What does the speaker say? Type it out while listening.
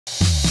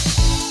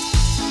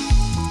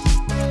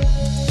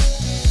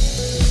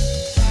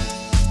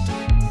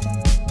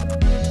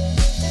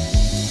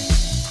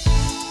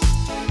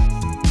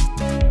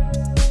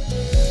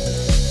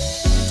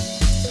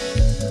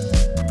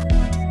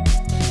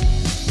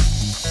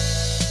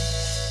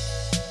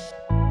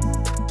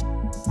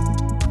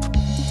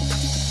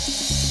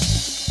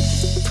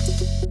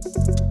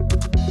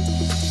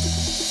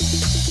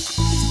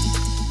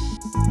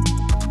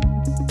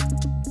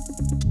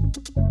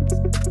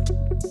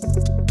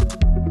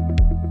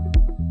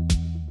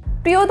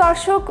প্রিয়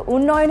দর্শক,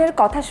 উন্নয়নের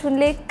কথা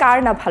শুনলে কার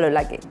না ভালো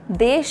লাগে।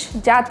 দেশ,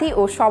 জাতি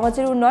ও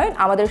সমাজের উন্নয়ন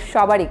আমাদের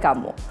সবারই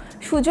কাম্য।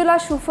 সুজলা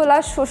সুফলা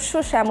শস্য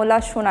শ্যামলা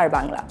সোনার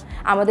বাংলা,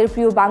 আমাদের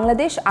প্রিয়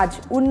বাংলাদেশ আজ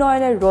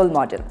উন্নয়নের রোল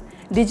মডেল।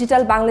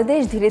 ডিজিটাল বাংলাদেশ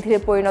ধীরে ধীরে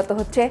পরিণত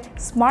হচ্ছে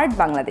স্মার্ট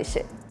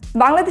বাংলাদেশে।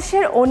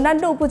 বাংলাদেশের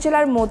অন্যান্য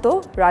উপজেলার মতো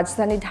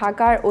রাজধানী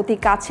ঢাকার অতি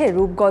কাছে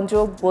রূপগঞ্জ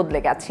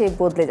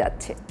বদলে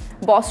যাচ্ছে।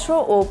 বস্ত্র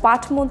ও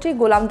পাটমন্ত্রী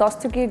গোলাম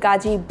দস্তগীর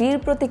গাজী বীর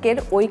প্রতীকের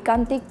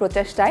ঐকান্তিক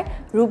প্রচেষ্টায়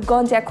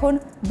রূপগঞ্জ এখন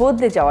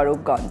বদলে যাওয়া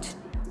রূপগঞ্জ।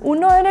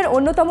 উন্নয়নের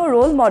অন্যতম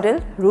রোল মডেল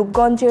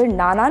রূপগঞ্জের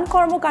নানান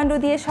কর্মকাণ্ড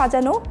দিয়ে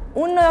সাজানো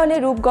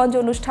উন্নয়নের রূপগঞ্জ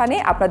অনুষ্ঠানে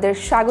আপনাদের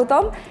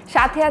স্বাগতম।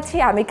 সাথে আছি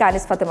আমি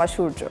কানিস ফাতেমা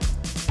সূর্য।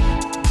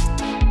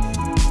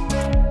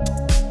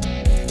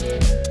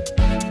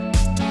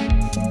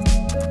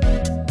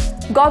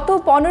 গত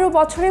 15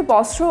 বছরে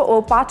বস্ত্র ও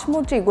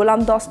পাটমন্ত্রী গোলাম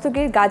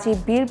দস্তগীর গাজী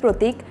বীর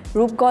প্রতীক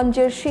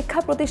রূপগঞ্জের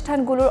শিক্ষা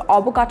প্রতিষ্ঠানগুলোর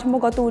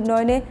অবকাঠামোগত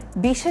উন্নয়নে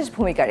বিশেষ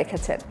ভূমিকা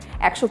রেখেছেন।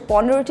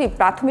 115টি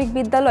প্রাথমিক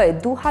বিদ্যালয়ে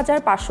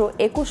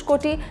 2521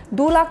 কোটি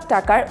 2 লাখ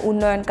টাকার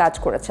উন্নয়ন কাজ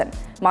করেছেন।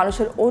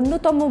 মানুষের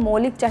অন্যতম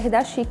মৌলিক চাহিদা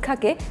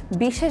শিক্ষাকে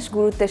বিশেষ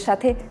গুরুত্বের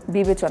সাথে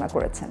বিবেচনা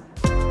করেছেন।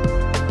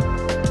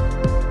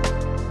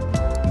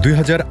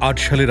 2008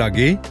 সালের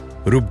আগে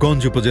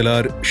রূপগঞ্জ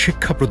উপজেলার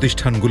শিক্ষা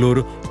প্রতিষ্ঠানগুলোর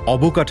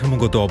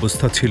অবকাঠামোগত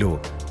অবস্থা ছিল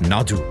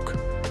নাজুক।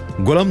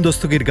 গোলাম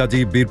দস্তগীর গাজী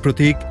বীর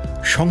প্রতীক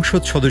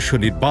সংসদ সদস্য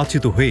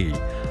নির্বাচিত হয়ে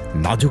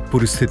নাজুক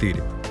পরিস্থিতির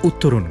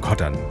উত্তরণ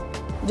ঘটান।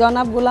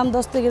 জনাব গোলাম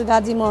দস্তগীর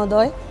গাজী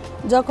মহোদয়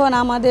যখন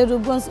আমাদের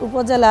রূপগঞ্জ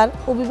উপজেলার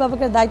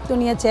অভিভাবকের দায়িত্ব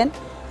নিয়েছেন,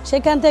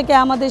 সেখান থেকে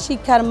আমাদের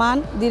শিক্ষার মান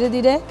ধীরে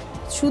ধীরে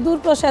সুদূর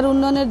প্রসার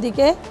উন্নয়নের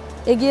দিকে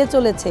এগিয়ে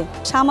চলেছে।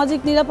 সামাজিক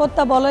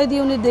নিরাপত্তা বলয়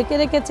দিয়ে উনি দেখে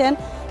রেখেছেন।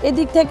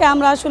 এদিক থেকে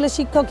আমরা আসলে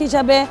শিক্ষক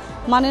হিসাবে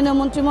মাননীয়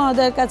মন্ত্রী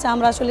মহোদয়ের কাছে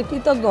আমরা আসলে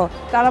কৃতজ্ঞ।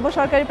 তারাবো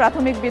সরকারি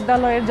প্রাথমিক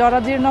বিদ্যালয়ের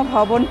জরাজীর্ণ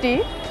ভবনটি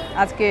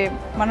আজকে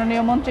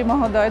মাননীয় মন্ত্রী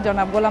মহোদয়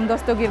জনাব গোলাম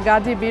দস্তগীর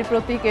গাজী বীর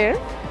প্রতীকের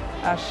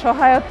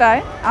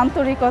সহায়তায়,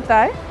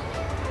 আন্তরিকতায়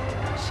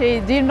সেই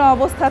জীর্ণ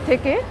অবস্থা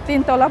থেকে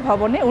 3 তলা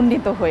ভবনে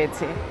উন্নীত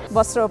হয়েছে।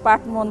 বস্ত্র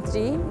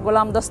পাটমন্ত্রী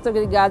গোলাম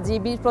দস্তগীর গাজী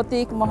বীর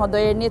প্রতীক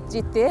মহোদয়ের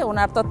নেতৃত্বে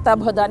ওনার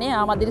তত্ত্বাবধানে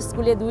আমাদের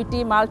স্কুলে 2টি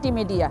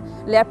মাল্টিমিডিয়া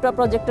ল্যাপটপ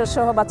প্রজেক্টর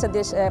সহ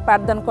বাচ্চাদের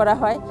পাঠদান করা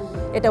হয়।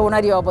 এটা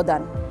ওনারই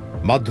অবদান।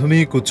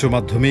 মাধ্যমিক, উচ্চ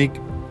মাধ্যমিক,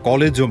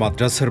 কলেজ ও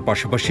মাদ্রাসার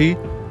পাশাপাশি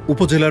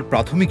উপজেলার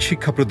প্রাথমিক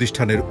শিক্ষা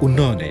প্রতিষ্ঠানের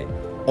উন্নয়নে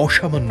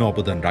অসামান্য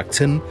অবদান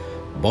রাখছেন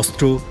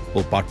বস্ত্র ও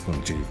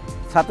পাটমন্ত্রী।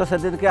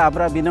 ছাত্রছাত্রীদেরকে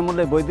আমরা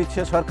বিনামূল্যে বই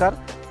দিচ্ছে সরকার,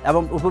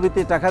 এবং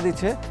উপবৃত্তির টাকা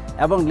দিচ্ছে,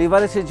 এবং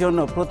লিভারেজের জন্য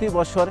প্রতি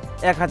বছর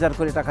 1000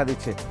 করে টাকা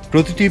দিচ্ছে।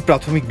 প্রতিটি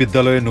প্রাথমিক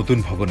বিদ্যালয়ে নতুন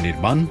ভবন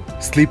নির্মাণ,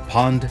 স্লিপ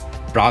ফান্ড,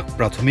 প্রাক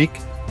প্রাথমিক,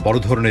 বড়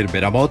ধরনের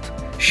মেরামত,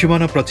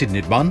 সীমানা প্রাচীর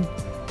নির্মাণ,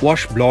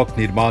 ওয়াশ ব্লক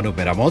নির্মাণ ও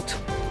মেরামত,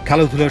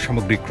 খেলাধুলার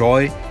সামগ্রী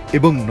ক্রয়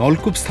এবং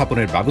নলকূপ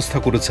স্থাপনের ব্যবস্থা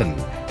করেছেন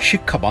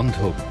শিক্ষা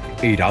বান্ধব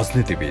এই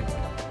রাজনীতিবিদ।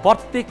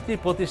 প্রত্যেকটি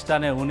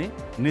প্রতিষ্ঠানে উনি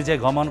নিজে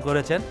গমন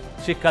করেছেন,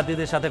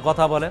 শিক্ষার্থীদের সাথে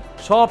কথা বলেন,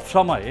 সব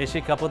সময় এই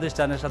শিক্ষা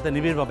প্রতিষ্ঠানের সাথে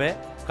নিবিড়ভাবে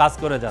কাজ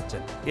করে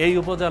যাচ্ছেন। এই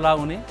উপজেলা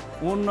উনি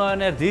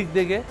উন্নয়নের দিক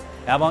থেকে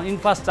এবং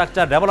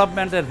ইনফ্রাস্ট্রাকচার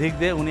ডেভেলপমেন্টের দিক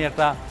দিয়ে উনি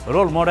একটা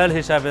রোল মডেল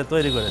হিসাবে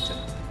তৈরি করেছেন।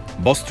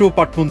 বস্ত্র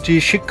পাটমন্ত্রী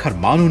শিক্ষার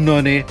মান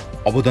উন্নয়নে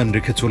অবদান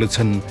রেখে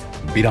চলেছেন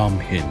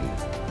বিরামহীন।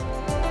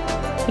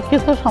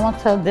 শিক্ষিত সমাজ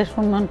ছাড়া দেশ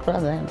উন্নয়ন করা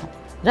যায় না,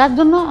 যার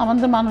জন্য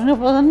আমাদের মাননীয়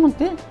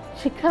প্রধানমন্ত্রী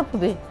শিক্ষার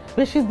প্রতি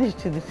বেশি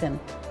দৃষ্টি দিচ্ছেন।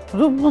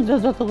 রূপগঞ্জে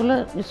যতগুলো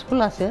স্কুল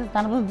আছে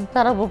তার মধ্যে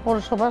তারাবো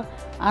পৌরসভার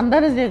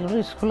আন্ডারে যেগুলো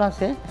স্কুল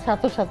আছে,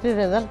 ছাত্রছাত্রীর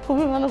রেজাল্ট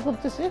খুবই ভালো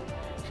করতেছে,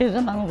 সেই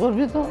জন্য আমি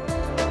গর্বিত।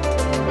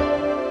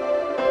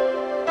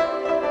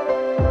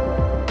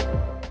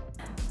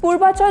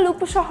 পূর্বাচল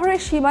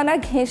উপশহরের সীমানা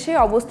ঘেঁষে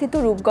অবস্থিত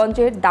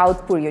রূপগঞ্জের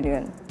দাউদপুর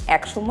ইউনিয়ন।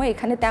 একসময়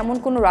এখানে তেমন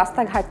কোনো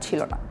রাস্তাঘাট ছিল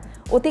না।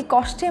 অতি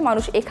কষ্টে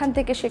মানুষ এখান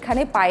থেকে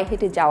সেখানে পায়ে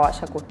হেঁটে যাওয়া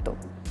আসা করত।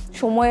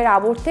 সময়ের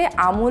আবর্তে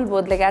আমূল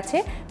বদলে গেছে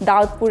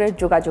দাউদপুরের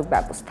যোগাযোগ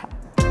ব্যবস্থা।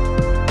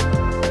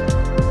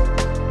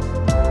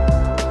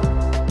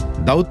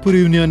 দাউদপুর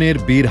ইউনিয়নের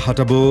বীর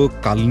হাটাবো,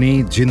 কালনি,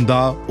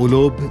 জিন্দা,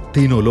 ওলব,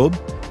 3 ওলব,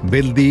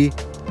 বেলদি,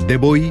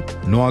 দেবই,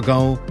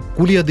 নোয়াগাঁও,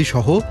 কুলিয়াদি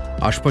সহ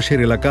আশপাশের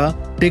এলাকা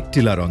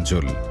টেকটিলার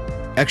অঞ্চল।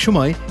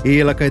 একসময় এই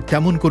এলাকায়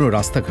তেমন কোনো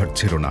রাস্তাঘাট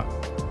ছিল না।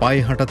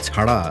 পায়ে হাঁটা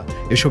ছাড়া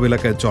এসব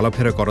এলাকায়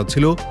চলাফেরা করা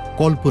ছিল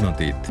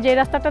কল্পনাতীত। যে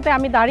রাস্তাটাতে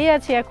আমি দাঁড়িয়ে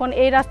আছি এখন,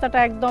 এই রাস্তাটা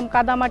একদম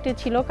কাদামাটি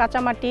ছিল,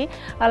 কাঁচা মাটি,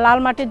 লাল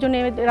মাটির জন্য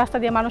রাস্তা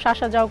দিয়ে মানুষ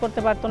আসা যাওয়া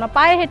করতে পারতো না।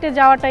 পায়ে হেঁটে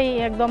যাওয়াটাই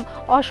একদম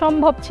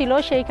অসম্ভব ছিল।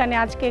 সেইখানে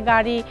আজকে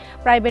গাড়ি,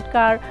 প্রাইভেট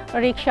কার,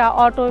 রিক্সা,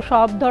 অটো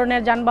সব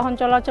ধরনের যানবাহন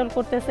চলাচল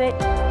করতেছে।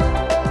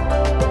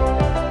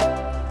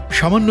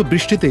 সামান্য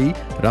বৃষ্টিতেই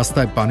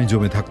রাস্তায় পানি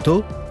জমে থাকত,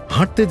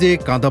 হাঁটতে যেয়ে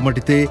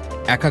কাদামাটিতে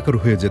একাকার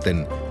হয়ে যেতেন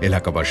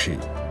এলাকাবাসী।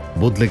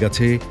 বদলে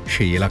গেছে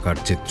সেই এলাকার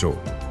চিত্র।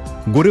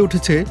 গড়ে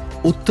উঠেছে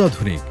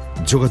অত্যাধুনিক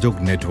যোগাযোগ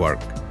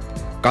নেটওয়ার্ক।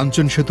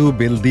 কাঞ্চন সেতু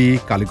বেলদি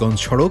কালীগঞ্জ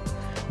সড়ক,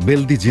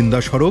 বেলদি জিন্দা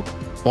সড়ক,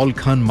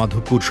 পলখান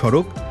মাধবপুর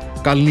সড়ক,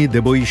 কালনি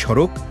দেবই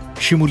সড়ক,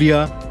 শিমুলিয়া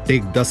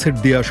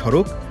টেকদাসেরদিয়া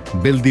সড়ক,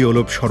 বেলদি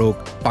ওলব সড়ক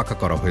পাকা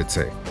করা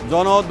হয়েছে।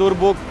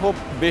 জনদুর্ভোগ খুব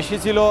বেশি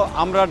ছিল।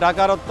 আমরা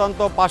ঢাকার অত্যন্ত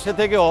পাশে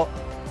থেকেও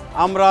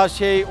আমরা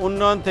সেই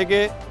উন্নয়ন থেকে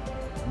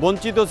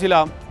বঞ্চিত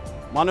ছিলাম।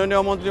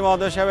 মাননীয় মন্ত্রী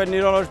মহোদয় সাহেবের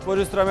নিরলস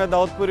পরিশ্রমে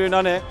দাউদপুর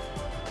ইউনিয়নে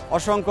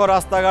অসংখ্য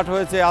রাস্তাঘাট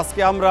হয়েছে।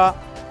 আজকে আমরা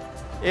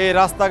এই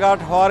রাস্তাঘাট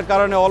হওয়ার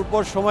কারণে অল্প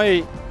সময়েই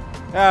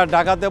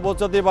ঢাকাতে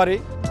পৌঁছতে পারি।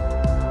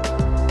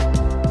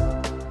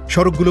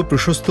 সড়কগুলো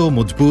প্রশস্ত,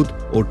 মজবুত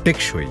ও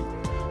টেকসই।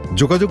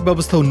 যোগাযোগ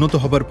ব্যবস্থা উন্নত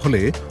হবার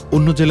ফলে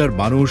অন্য জেলার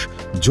মানুষ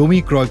জমি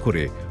ক্রয়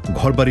করে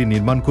ঘরবাড়ি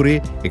নির্মাণ করে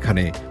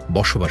এখানে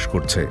বসবাস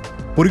করছে।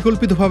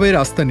 পরিকল্পিতভাবে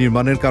রাস্তা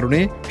নির্মাণের কারণে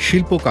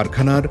শিল্প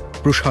কারখানার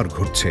প্রসার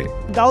ঘটছে।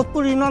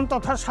 দাউদপুর ইউনিয়ন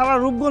তথা সারা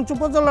রূপগঞ্জ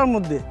উপজেলার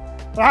মধ্যে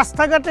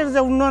রাস্তাঘাটের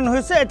যে উন্নয়ন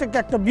হয়েছে এটাকে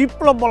একটা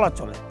বিপ্লব বলা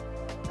চলে।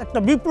 একটা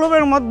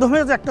বিপ্লবের মাধ্যমে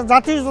যে একটা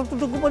জাতির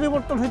যতটুকু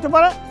পরিবর্তন হতে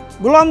পারে,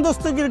 গোলাম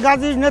দস্তগীর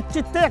গাজীর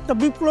নেতৃত্বে একটা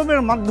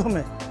বিপ্লবের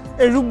মাধ্যমে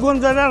এই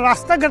রূপগঞ্জ জেলার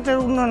রাস্তাঘাটের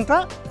উন্নয়নটা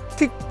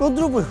ঠিক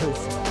তদ্রূপ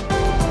হয়েছে।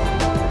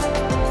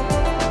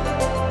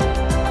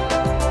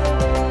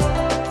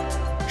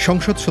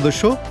 সংসদ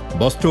সদস্য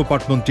বস্ত্র ও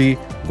পাটমন্ত্রী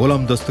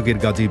গোলাম দস্তগীর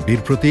গাজী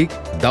বীর প্রতীক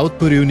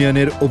দাউদপুর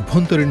ইউনিয়নের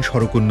অভ্যন্তরীণ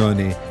সড়ক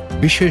উন্নয়নে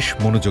বিশেষ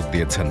মনোযোগ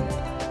দিয়েছেন।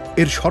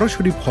 এর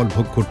সরাসরি ফল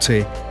ভোগ করছে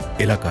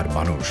এলাকার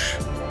মানুষ।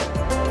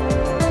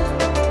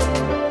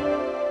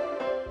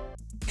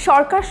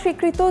 সরকার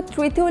স্বীকৃত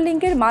তৃতীয়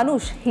লিঙ্গের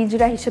মানুষ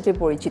হিজড়া হিসেবে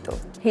পরিচিত।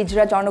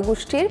 হিজড়া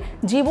জনগোষ্ঠীর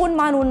জীবন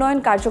মান উন্নয়ন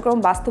কার্যক্রম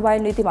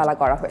বাস্তবায়ন নীতিমালা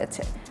করা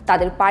হয়েছে।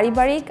 তাদের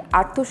পারিবারিক,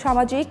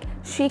 আর্থসামাজিক,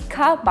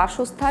 শিক্ষা,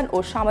 বাসস্থান ও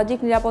সামাজিক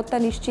নিরাপত্তা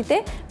নিশ্চিতে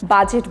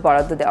বাজেট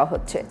বরাদ্দ দেওয়া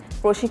হচ্ছে।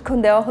 প্রশিক্ষণ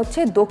দেওয়া হচ্ছে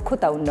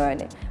দক্ষতা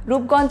উন্নয়নে।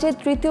 রূপগঞ্জের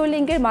তৃতীয়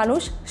লিঙ্গের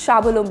মানুষ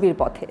স্বাবলম্বীর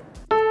পথে।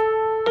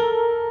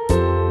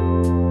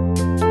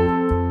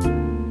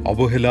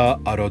 অবহেলা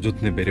আর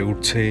অযত্নে বেড়ে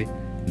উঠছে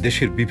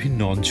দেশের বিভিন্ন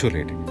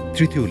অঞ্চলের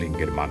তৃতীয়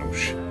লিঙ্গের মানুষ।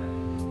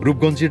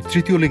 রূপগঞ্জের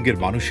তৃতীয় লিঙ্গের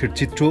মানুষের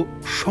চিত্র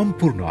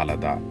সম্পূর্ণ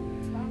আলাদা।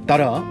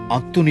 তারা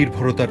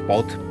আত্মনির্ভরতার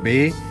পথ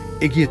বেয়ে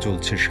এগিয়ে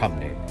চলছে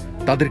সামনে।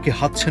 তাদেরকে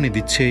হাতছানি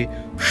দিচ্ছে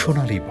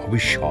সোনালী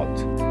ভবিষ্যৎ।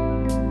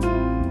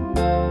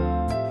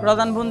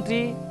 প্রধানমন্ত্রী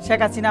শেখ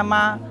হাসিনা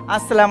মা,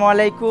 আসসালামু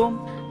আলাইকুম।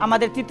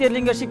 আমাদের তৃতীয়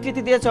লিঙ্গ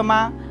স্বীকৃতি দিয়েছ মা,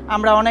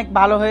 আমরা অনেক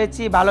ভালো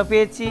হয়েছি, ভালো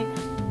পেয়েছি।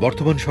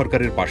 বর্তমান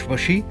সরকারের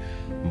পাশাপাশি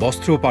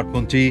বস্ত্র ও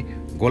পাটমন্ত্রী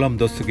গোলাম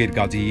দস্তগীর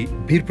গাজী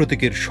বীর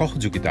প্রতীকের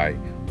সহযোগিতায়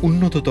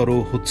উন্নততর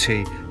হচ্ছে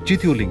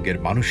তৃতীয় লিঙ্গের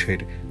মানুষের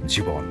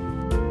জীবন।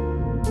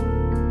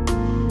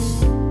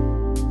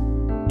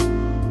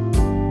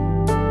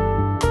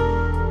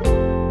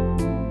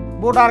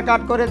 ভোটার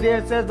কার্ড করে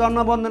দিয়েছে,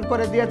 জন্মবন্ধন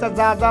করে দিয়েছে,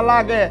 যা যা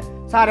লাগে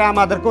স্যারে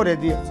আমাদের করে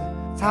দিয়েছে।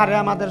 স্যারে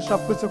আমাদের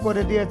সবকিছু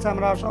করে দিয়েছে,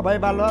 আমরা সবাই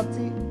ভালো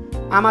আছি।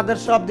 আমাদের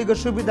সব দিকে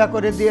সুবিধা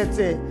করে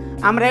দিয়েছে।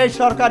 আমরা এই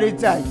সরকারই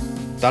চাই।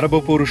 তারাবো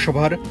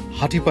পৌরসভার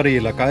হাটিপাড়ি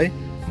এলাকায়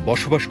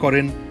বসবাস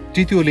করেন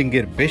তৃতীয়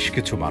লিঙ্গের বেশ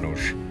কিছু মানুষ।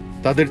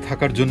 তাদের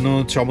থাকার জন্য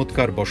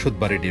চমৎকার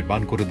বসতবাড়ি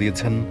নির্মাণ করে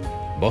দিয়েছেন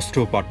বস্ত্র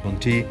ও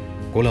পাটমন্ত্রী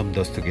গোলাম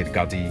দস্তগীর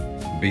গাজী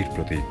বীর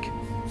প্রতীক।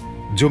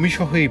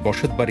 জমিসহ এই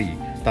বসতবাড়ি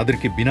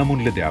তাদেরকে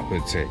বিনামূল্যে দেওয়া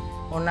হয়েছে।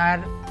 ওনার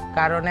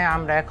কারণে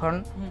আমরা এখন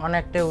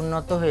অনেকটা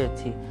উন্নত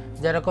হয়েছি।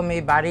 যেরকম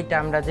এই বাড়িটা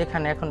আমরা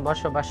যেখানে এখন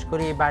বসবাস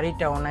করি, এই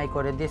বাড়িটা ওনাই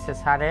করে দিয়েছে,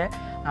 স্যারে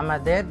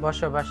আমাদের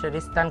বসবাসের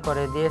স্থান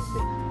করে দিয়েছে।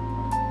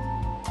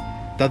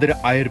 তাদের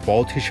আয়ের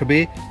পথ হিসেবে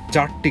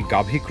 4টি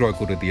গাভী ক্রয়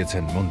করে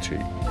দিয়েছেন মন্ত্রী।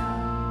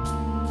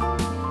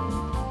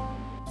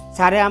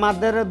 স্যারে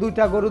আমাদের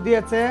 2টা গরু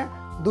দিয়েছে,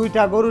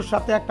 2টা গরুর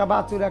সাথে একটা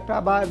বাছুর,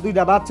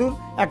 দুইটা বাছুর,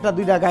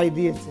 দুইটা গাই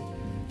দিয়েছে।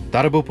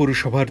 তারাবো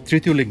পৌরসভার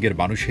তৃতীয় লিঙ্গের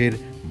মানুষের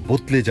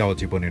বদলে যাওয়া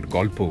জীবনের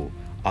গল্প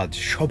আজ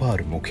সবার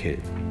মুখে।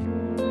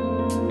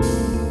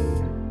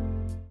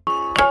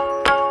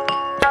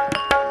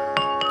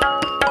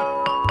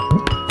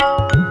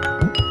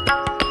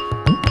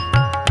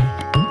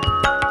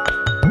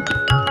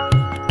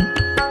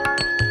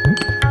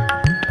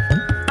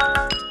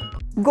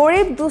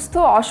 গরিব, দুস্থ,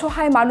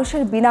 অসহায়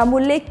মানুষের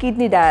বিনামূল্যে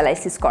কিডনি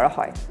ডায়ালাইসিস করা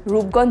হয়।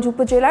 রূপগঞ্জ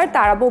উপজেলার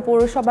তারাবো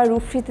পৌরসভার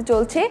রূপসীতে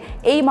চলছে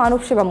এই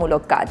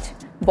মানবসেবামূলক কাজ।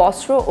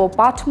 বস্ত্র ও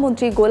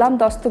পাটমন্ত্রী গোলাম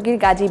দস্তগীর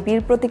গাজী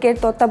বীর প্রতীকের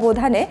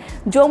তত্ত্বাবধানে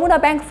যমুনা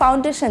ব্যাংক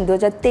ফাউন্ডেশন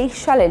 2023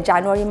 সালের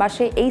জানুয়ারি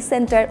মাসে এই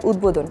সেন্টার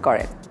উদ্বোধন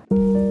করেন।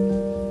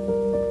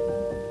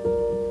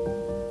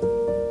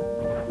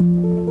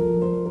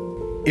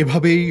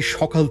 এভাবেই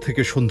সকাল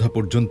থেকে সন্ধ্যা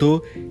পর্যন্ত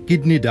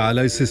কিডনি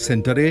ডায়ালাইসিস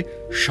সেন্টারে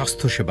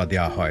স্বাস্থ্যসেবা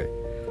দেওয়া হয়।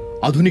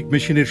 আধুনিক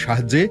মেশিনের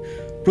সাহায্যে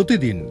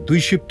প্রতিদিন 2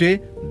 শিফটে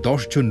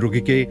 10 জন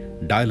রোগীকে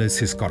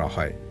ডায়ালাইসিস করা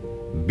হয়।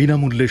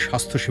 বিনামূল্যে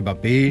স্বাস্থ্যসেবা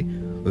পেয়ে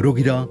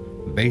রোগীরা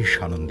বেশ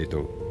আনন্দিত।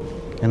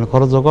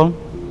 খরচ কম,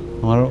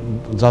 আমার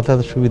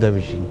যাতায়াতের সুবিধা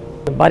বেশি।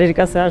 বাড়ির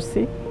কাছে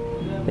আসছি,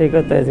 এই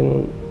কথায়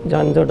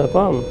যানজটও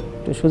কম,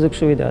 একটু সুযোগ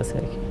সুবিধা আছে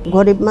আর কি।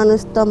 গরিব মানুষ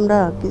তো আমরা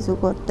কিছু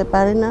করতে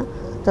পারি না,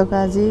 তো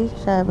গাজী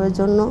সাহেবের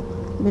জন্য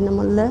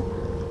বিনামূল্যে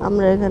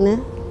আমরা এখানে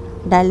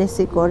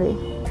ডায়ালিসিস করি।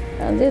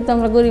 যেহেতু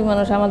আমরা গরিব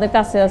মানুষ, আমাদের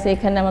কাছে আছে,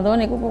 এখানে আমাদের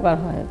অনেক উপকার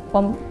হয়,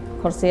 কম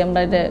খরচে আমরা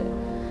এটা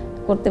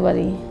করতে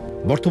পারি।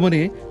 বর্তমানে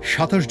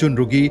 27 জন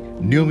রোগী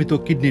নিয়মিত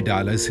কিডনি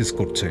ডায়ালাইসিস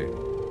করছে।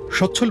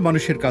 সচ্ছল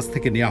মানুষের কাছ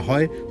থেকে নেওয়া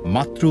হয়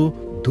মাত্র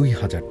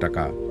 2000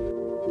 টাকা।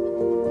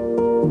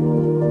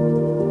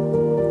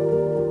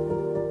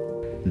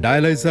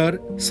 Dialyser,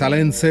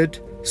 saline set,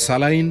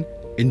 saline,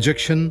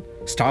 injection,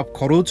 staff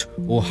খরচ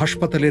ও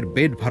হাসপাতালের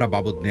বেড ভাড়া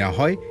বাবদ নেওয়া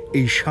হয়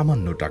এই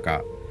সামান্য টাকা।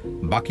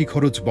 বাকি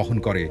খরচ বহন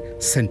করে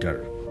সেন্টার।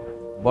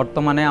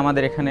 বর্তমানে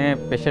আমাদের এখানে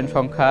পেশেন্ট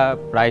সংখ্যা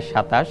প্রায়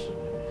 27।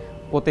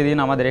 প্রতিদিন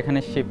আমাদের এখানে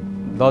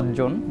 10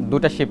 জন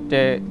 2টা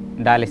শিফটে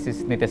ডায়ালিসিস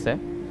নিতেছে।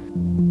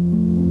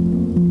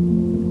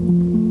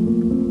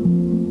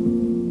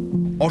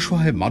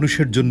 অসহায়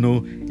মানুষের জন্য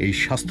এই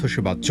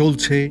স্বাস্থ্যসেবা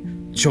চলছে,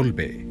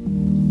 চলবে।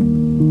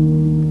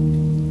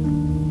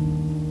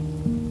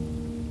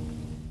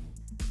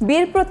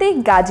 বীর প্রতীক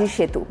গাজী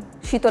সেতু।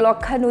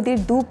 শীতলক্ষ্যা নদীর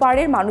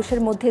দুপাড়ের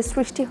মানুষের মধ্যে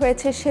সৃষ্টি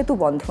হয়েছে সেতু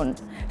বন্ধন।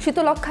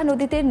 শীতলক্ষ্যা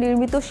নদীতে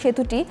নির্মিত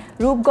সেতুটি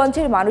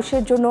রূপগঞ্জের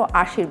মানুষের জন্য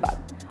আশীর্বাদ।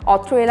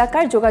 অত্র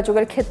এলাকার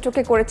যোগাযোগের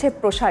ক্ষেত্রকে করেছে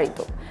প্রসারিত।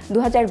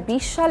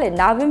 2020 সালের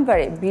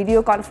নভেম্বরে ভিডিও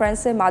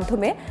কনফারেন্সের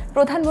মাধ্যমে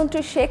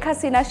প্রধানমন্ত্রী শেখ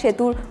হাসিনা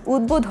সেতুর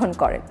উদ্বোধন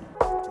করেন।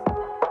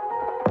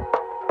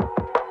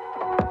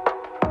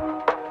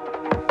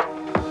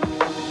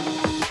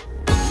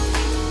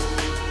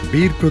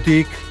 বীর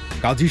প্রতীক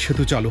গাজী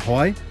সেতু চালু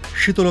হওয়ায়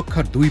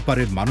শীতলক্ষ্যার দুই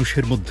পারের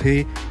মানুষের মধ্যে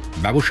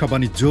ব্যবসা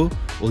বাণিজ্য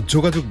ও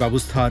যোগাযোগ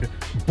ব্যবস্থার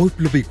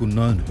বৈপ্লবিক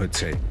উন্নয়ন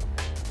হয়েছে।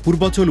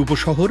 পূর্বাচল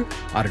উপশহর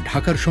আর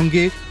ঢাকার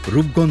সঙ্গে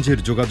রূপগঞ্জের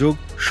যোগাযোগ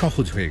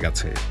সহজ হয়ে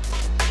গেছে।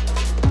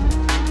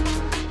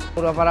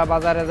 পুরাপাড়া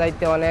বাজারে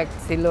যাইতে অনেক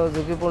ছিল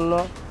ঝুঁকিপূর্ণ,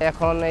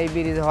 এখন এই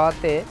ব্রিজ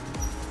হওয়াতে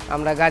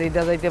আমরা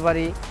গাড়িতে যাইতে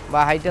পারি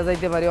বা হাইটে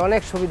যাইতে পারি,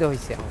 অনেক সুবিধা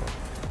হয়েছে।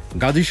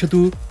 গাজী সেতু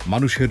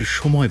মানুষের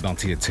সময়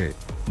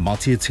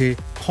বাঁচিয়েছে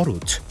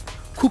খরচ।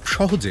 খুব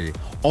সহজে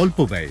অল্প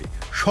ব্যয়ে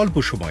স্বল্প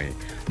সময়ে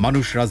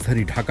মানুষ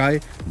রাজধানী ঢাকায়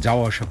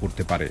যাওয়া আসা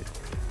করতে পারে।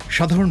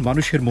 সাধারণ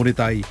মানুষের মনে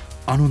তাই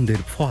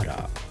আনন্দের ফোয়ারা।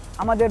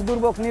 আমাদের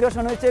দুর্ভোগ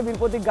নিরসন হয়েছে বীর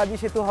প্রতীক গাজী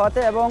সেতু হওয়াতে,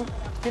 এবং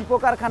শিল্প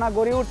কারখানা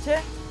গড়ে উঠছে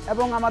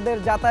এবং আমাদের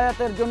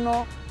যাতায়াতের জন্য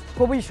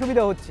খুবই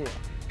সুবিধা হচ্ছে।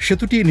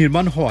 সেতুটি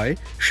নির্মাণ হওয়ায়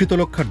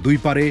শীতলক্ষ্যার দুই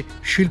পারে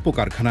শিল্প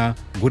কারখানা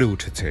গড়ে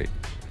উঠেছে।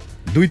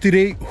 দুই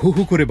তীরে হু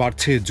হু করে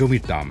বাড়ছে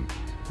জমির দাম।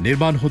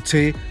 নির্মাণ হচ্ছে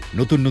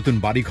নতুন নতুন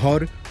বাড়িঘর,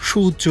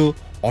 সুউচ্চ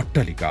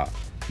অট্টালিকা।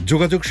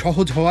 যোগাযোগ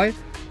সহজ হওয়ায়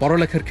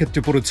পড়ালেখার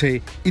ক্ষেত্রে পড়েছে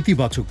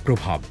ইতিবাচক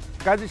প্রভাব।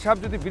 গাজী সাহেব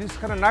যদি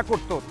ব্রিজখানা না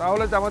করতো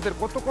তাহলে যে আমাদের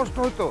কত কষ্ট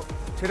হতো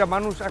সেটা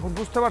মানুষ এখন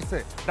বুঝতে পারছে।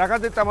 ঢাকা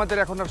যেতে আমাদের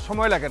এখন আর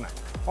সময় লাগে না,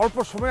 অল্প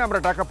সময়ে আমরা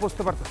ঢাকা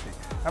পৌঁছতে পারতেছি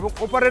এবং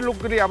ওপারের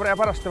লোকগুলি আমরা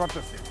এপার আসতে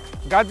পারতেছি।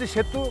 গাজী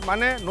সেতু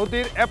মানে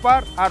নদীর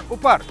এপার আর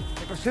ওপার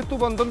একটা সেতু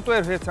বন্ধন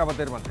তৈরি হয়েছে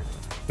আমাদের মাঝে।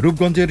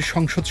 রূপগঞ্জের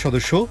সংসদ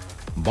সদস্য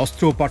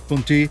বস্ত্র ও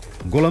পাটমন্ত্রী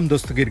গোলাম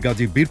দস্তগীর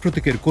গাজী বীর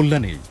প্রতীকের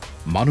কল্যাণেই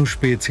মানুষ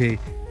পেয়েছে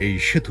এই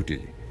সেতুটি।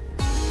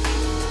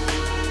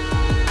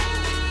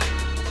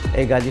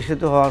 এই গাজী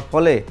সেতু হওয়ার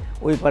ফলে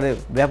ওই পারে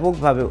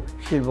ব্যাপকভাবে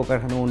শিল্প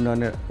কারখানা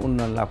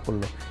উন্নয়ন লাভ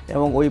করলো,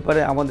 এবং ওই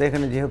পারে আমাদের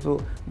এখানে যেহেতু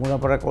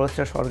মোড়াপাড়া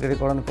কলেজটা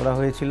সরকারিকরণ করা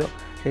হয়েছিল,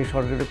 সেই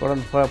সরকারিকরণ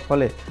করার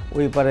ফলে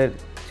ওই পারের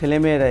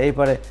ছেলেমেয়েরা এই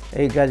পারে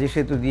এই গাজী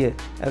সেতু দিয়ে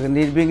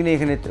নির্বিঘ্নে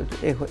এখানে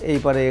এই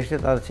পারে এসে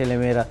তার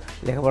ছেলেমেয়েরা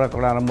লেখাপড়া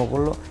করা আরম্ভ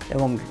করলো,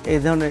 এবং এই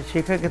ধরনের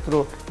শিক্ষাক্ষেত্র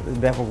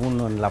ব্যাপক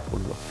উন্নয়ন লাভ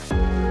করলো।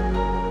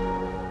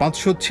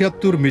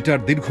 576 মিটার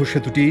দীর্ঘ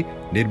সেতুটি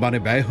নির্মাণে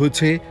ব্যয়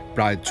হয়েছে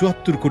প্রায়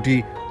 74 কোটি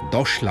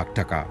 10 লাখ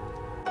টাকা।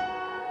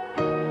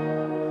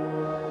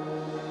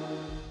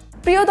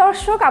 প্রিয়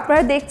দর্শক,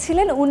 আপনারা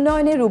দেখছিলেন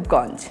উন্নয়নের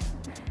রূপগঞ্জ।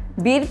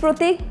 বীর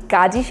প্রতীক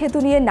গাজী সেতু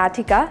নিয়ে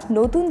নাটিকা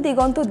নতুন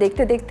দিগন্ত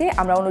দেখতে দেখতে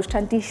আমরা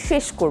অনুষ্ঠানটি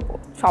শেষ করব।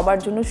 সবার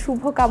জন্য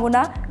শুভ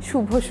কামনা,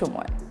 শুভ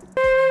সময়।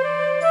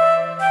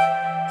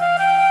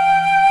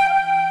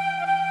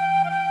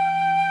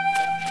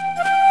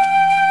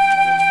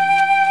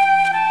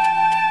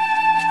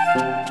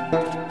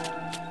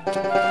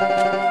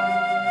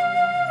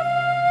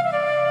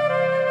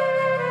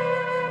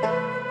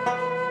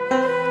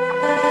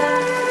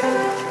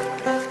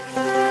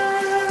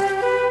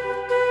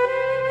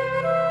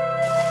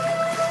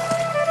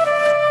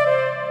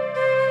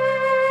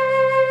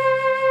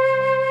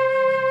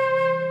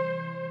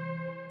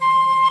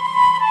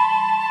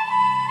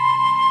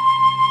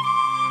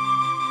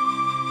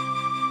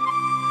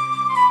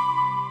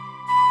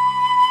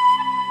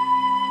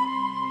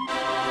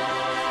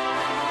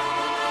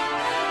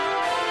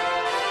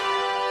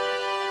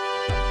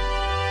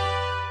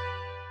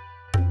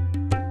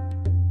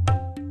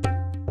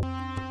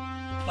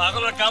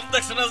 পাগলের কাম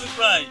দেখছেন আজিজ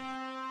ভাই?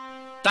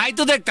 তাই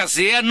তো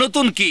দেখতাছি, আর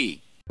নতুন কি?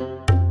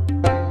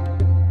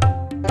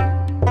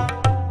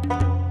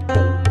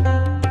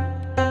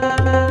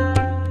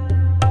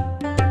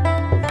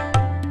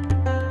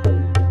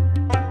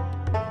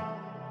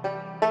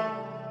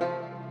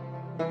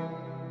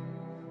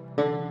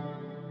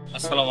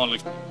 আসসালামু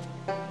আলাইকুম।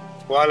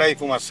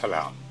 ওয়ালাইকুম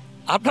আসসালাম।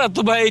 আপনার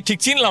তো ভাই ঠিক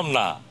চিনলাম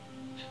না,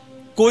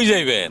 কই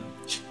যাইবেন?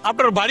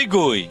 আপনার বাড়ি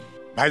কই?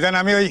 ভাইজান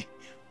আমি ওই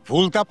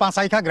ভুলতা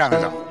পাঁচাইখা গ্রামে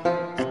যাব।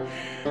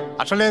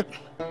 আসলে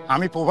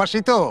আমি প্রবাসী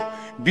তো,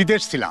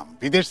 বিদেশ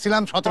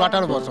ছিলাম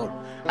 17-18 বছর।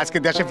 আজকে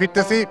দেশে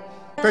ফিরতেছি,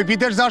 তো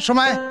বিদেশ যাওয়ার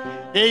সময়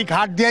এই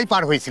ঘাট দিয়েই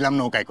পার হয়েছিলাম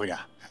নৌকায় কইরা।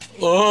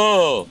 ও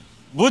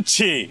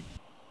বুঝছি।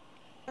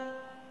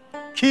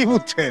 কি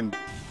বুঝছেন?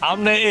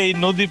 আপনি এই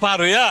নদী পার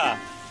হইয়া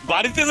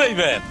বাড়িতে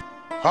যাইবেন?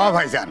 হ্যাঁ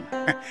ভাইজান,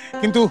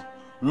 কিন্তু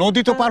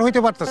নদী তো পার হইতে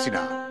পারতেছি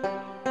না।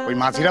 ওই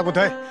মাঝিরা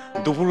বোধহয়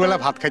দুপুরবেলা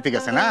ভাত খাইতে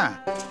গেছে না?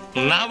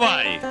 না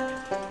ভাই,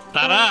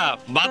 তারা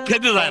ভাত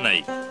খাইতে যায় নাই,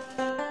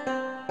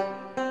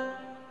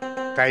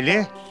 তাইলে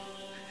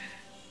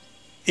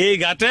এই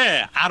ঘাটে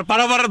আর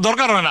পারাবারের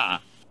দরকার হয় না।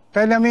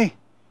 তাইলে আমি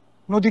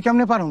নদী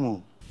কেমনে পারমু?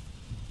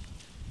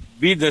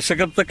 বিদেশে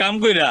করতে কাম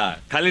কইরা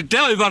খালি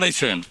টেওই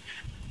বাড়াইছেন,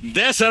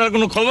 দেশের আর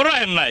কোনো খবর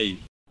আয়েন নাই।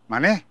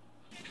 মানে?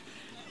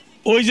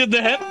 ওই যে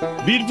দেখেন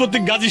বীর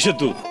প্রতীক গাজী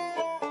সেতু,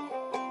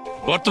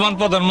 বর্তমান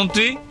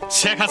প্রধানমন্ত্রী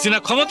শেখ হাসিনা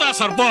ক্ষমতা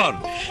আসার পর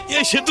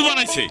এই সেতু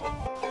বানাইছে।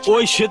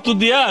 ওই সেতু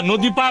দিয়া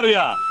নদী পার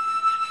হইয়া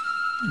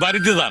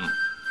বাড়িতে যান।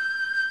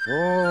 ও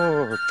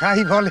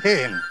তাই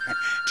বলেন,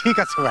 ঠিক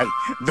আছে ভাই,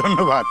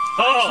 ধন্যবাদ।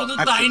 শুধু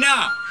তাই না,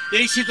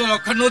 এই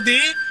শীতলক্ষা নদী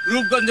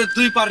রূপগঞ্জের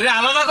দুই পারে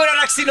আলাদা করে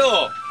রাখছিল।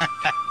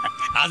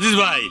 আজিজ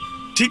ভাই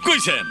ঠিক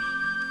কইছেন,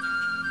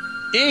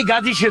 এই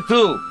গাজী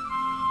সেতু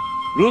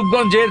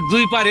রূপগঞ্জের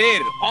দুই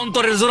পারের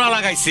অন্তরের জোড়া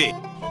লাগাইছে।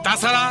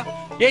 তাছাড়া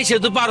এই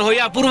সেতু পার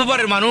হইয়া পূর্ব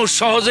পারের মানুষ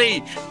সহজেই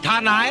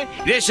থানায়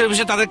রেজিস্ট্রি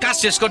অফিসে তাদের কাজ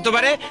শেষ করতে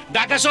পারে,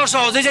 ঢাকা শহর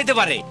সহজেই যাইতে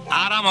পারে।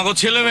 আর আমাকে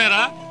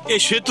ছেলেমেয়েরা এই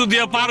সেতু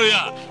দিয়া পার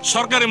হইয়া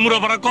সরকারি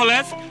মুরাপাড়া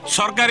কলেজ,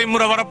 সরকারি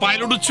মুরাপাড়া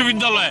পাইলট উচ্চ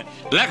বিদ্যালয়ে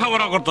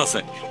লেখাপড়া করতেছে।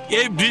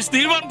 এই ব্রিজ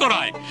নির্মাণ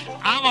করায়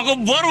আমাকে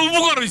বড়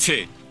উপকার হয়েছে।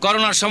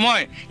 করোনার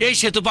সময় এই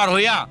সেতু পার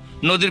হইয়া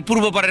নদীর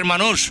পূর্ব পারের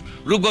মানুষ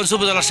রূপগঞ্জ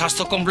উপজেলা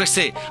স্বাস্থ্য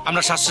কমপ্লেক্সে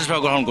আমরা স্বাস্থ্য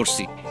সেবা গ্রহণ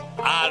করছি।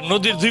 আর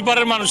নদীর দুই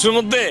পারের মানুষের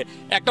মধ্যে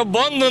একটা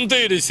বন্ধন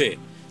তৈরি হয়েছে।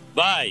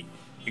 ভাই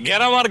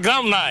গ্রাম আর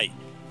গ্রাম নাই,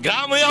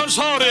 গ্রাম হয়ে এখন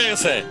শহর হয়ে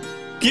গেছে।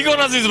 কি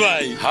করেন আজিজ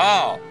ভাই?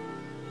 হ্যাঁ,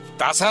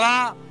 তাছাড়া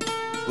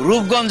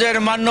রূপগঞ্জের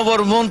মান্যবর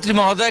মন্ত্রী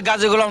মহোদয়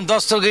গাজী গোলাম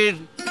দস্তগীর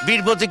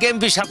বীর প্রতীক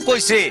এমপি সাহেব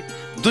কইছে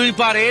দুই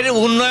পারের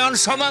উন্নয়ন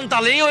সমান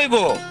তালেই হইব।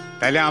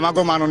 তাইলে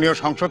আমাকে মাননীয়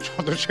সংসদ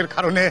সদস্যের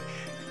কারণে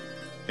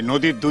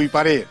নদীর দুই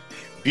পারে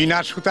বিনা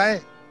সুতায়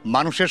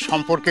মানুষের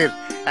সম্পর্কের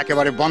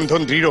একেবারে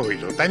বন্ধন দৃঢ়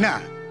হইল, তাই না?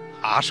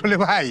 আসলে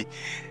ভাই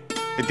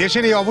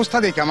দেশের এই অবস্থা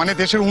দেখা, মানে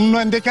দেশের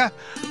উন্নয়ন দেখা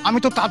আমি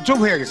তো তাজ্জব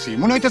হয়ে গেছি।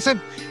 মনে হইতেছে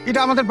এটা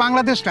আমাদের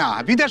বাংলাদেশ না,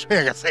 বিদেশ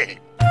হয়ে গেছে।